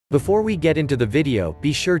Before we get into the video,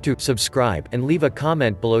 be sure to subscribe and leave a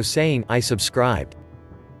comment below saying, "I subscribed."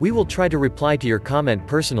 We will try to reply to your comment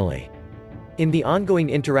personally. In the ongoing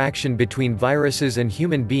interaction between viruses and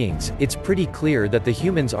human beings, it's pretty clear that the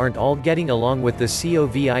humans aren't all getting along with the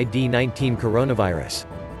COVID-19 coronavirus.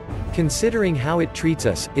 Considering how it treats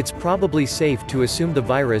us, it's probably safe to assume the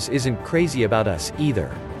virus isn't crazy about us,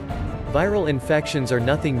 either. Viral infections are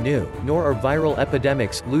nothing new, nor are viral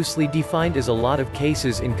epidemics, loosely defined as a lot of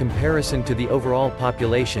cases in comparison to the overall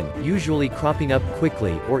population, usually cropping up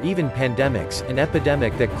quickly, or even pandemics, an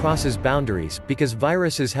epidemic that crosses boundaries, because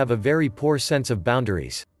viruses have a very poor sense of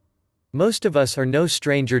boundaries. Most of us are no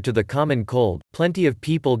stranger to the common cold, plenty of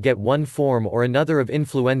people get one form or another of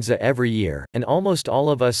influenza every year, and almost all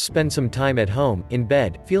of us spend some time at home, in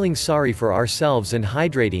bed, feeling sorry for ourselves and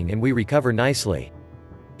hydrating, and we recover nicely.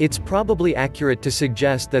 It's probably accurate to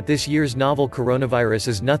suggest that this year's novel coronavirus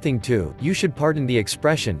is nothing to, you should pardon the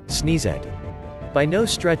expression, sneeze at. By no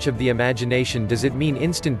stretch of the imagination does it mean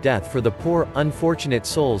instant death for the poor, unfortunate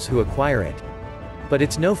souls who acquire it. But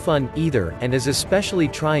it's no fun, either, and is especially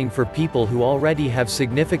trying for people who already have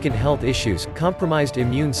significant health issues, compromised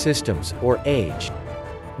immune systems, or age.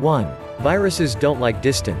 1. Viruses don't like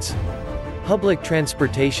distance. Public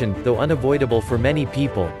transportation, though unavoidable for many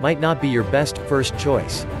people, might not be your best, first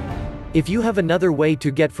choice. If you have another way to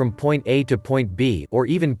get from point A to point B, or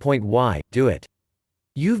even point Y, do it.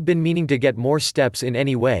 You've been meaning to get more steps in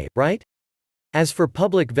anyway, right? As for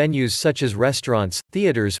public venues such as restaurants,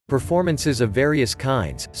 theaters, performances of various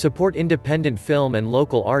kinds, support independent film and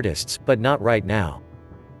local artists, but not right now.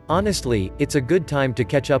 Honestly, it's a good time to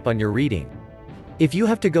catch up on your reading. If you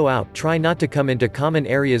have to go out, try not to come into common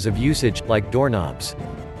areas of usage, like doorknobs.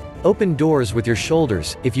 Open doors with your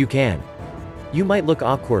shoulders, if you can. You might look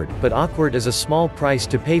awkward, but awkward is a small price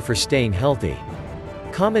to pay for staying healthy.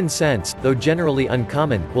 Common sense, though generally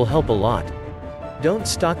uncommon, will help a lot. Don't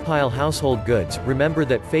stockpile household goods. Remember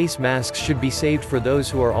that face masks should be saved for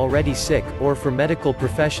those who are already sick, or for medical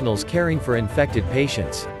professionals caring for infected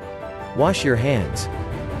patients. Wash your hands.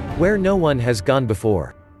 Where no one has gone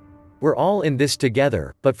before. We're all in this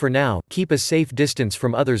together, but for now, keep a safe distance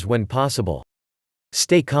from others when possible.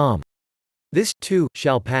 Stay calm. This, too,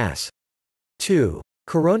 shall pass. 2.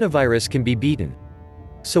 Coronavirus can be beaten.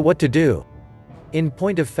 So what to do? In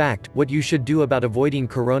point of fact, what you should do about avoiding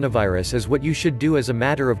coronavirus is what you should do as a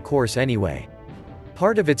matter of course anyway.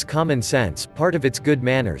 Part of it's common sense, part of it's good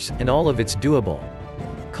manners, and all of it's doable.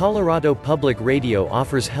 Colorado Public Radio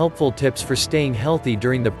offers helpful tips for staying healthy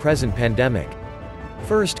during the present pandemic.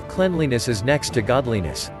 First, cleanliness is next to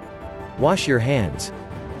godliness. Wash your hands.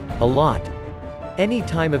 A lot. Any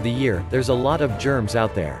time of the year, there's a lot of germs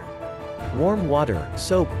out there. Warm water,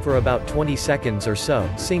 soap, for about 20 seconds or so,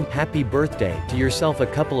 sing "Happy Birthday" to yourself a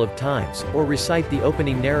couple of times, or recite the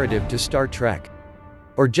opening narrative to Star Trek.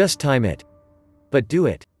 Or just time it. But do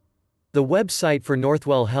it. The website for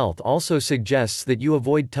Northwell Health also suggests that you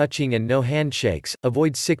avoid touching and no handshakes,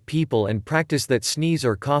 avoid sick people, and practice that sneeze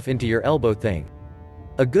or cough into your elbow thing.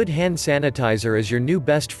 A good hand sanitizer is your new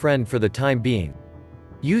best friend for the time being.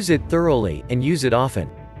 Use it thoroughly, and use it often.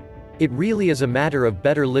 It really is a matter of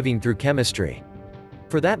better living through chemistry.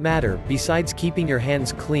 For that matter, besides keeping your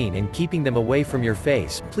hands clean and keeping them away from your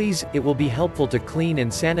face, please, it will be helpful to clean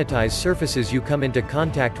and sanitize surfaces you come into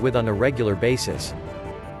contact with on a regular basis.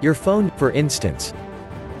 Your phone, for instance.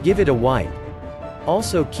 Give it a wipe.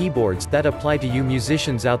 Also keyboards, that apply to you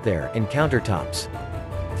musicians out there, and countertops.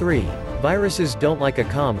 3. Viruses don't like a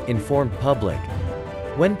calm, informed public.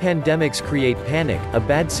 When pandemics create panic, a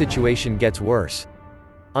bad situation gets worse.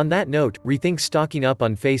 On that note, rethink stocking up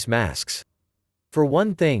on face masks. For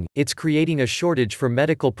one thing, it's creating a shortage for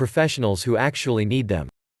medical professionals who actually need them.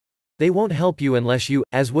 They won't help you unless you,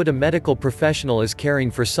 as would a medical professional, is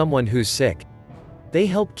caring for someone who's sick. They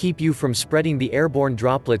help keep you from spreading the airborne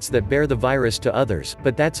droplets that bear the virus to others,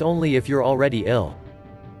 but that's only if you're already ill.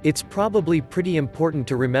 It's probably pretty important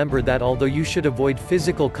to remember that although you should avoid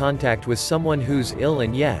physical contact with someone who's ill,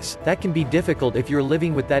 and yes, that can be difficult if you're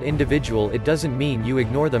living with that individual, it doesn't mean you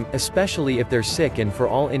ignore them, especially if they're sick and for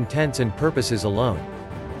all intents and purposes alone.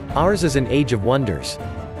 Ours is an age of wonders.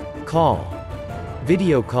 Call.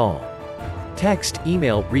 Video call. Text,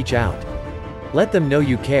 email, reach out. Let them know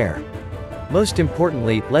you care. Most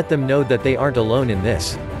importantly, let them know that they aren't alone in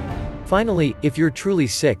this. Finally, if you're truly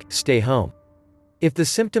sick, stay home. If the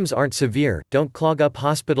symptoms aren't severe, don't clog up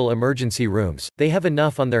hospital emergency rooms. They have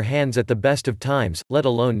enough on their hands at the best of times, let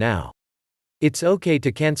alone now. It's okay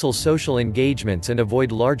to cancel social engagements and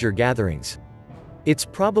avoid larger gatherings. It's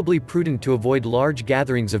probably prudent to avoid large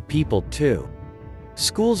gatherings of people, too.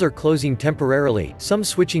 Schools are closing temporarily, some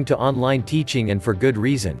switching to online teaching and for good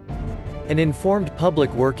reason. An informed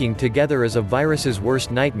public working together is a virus's worst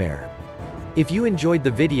nightmare. If you enjoyed the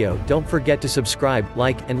video, don't forget to subscribe,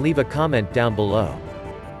 like, and leave a comment down below.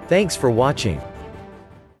 Thanks for watching.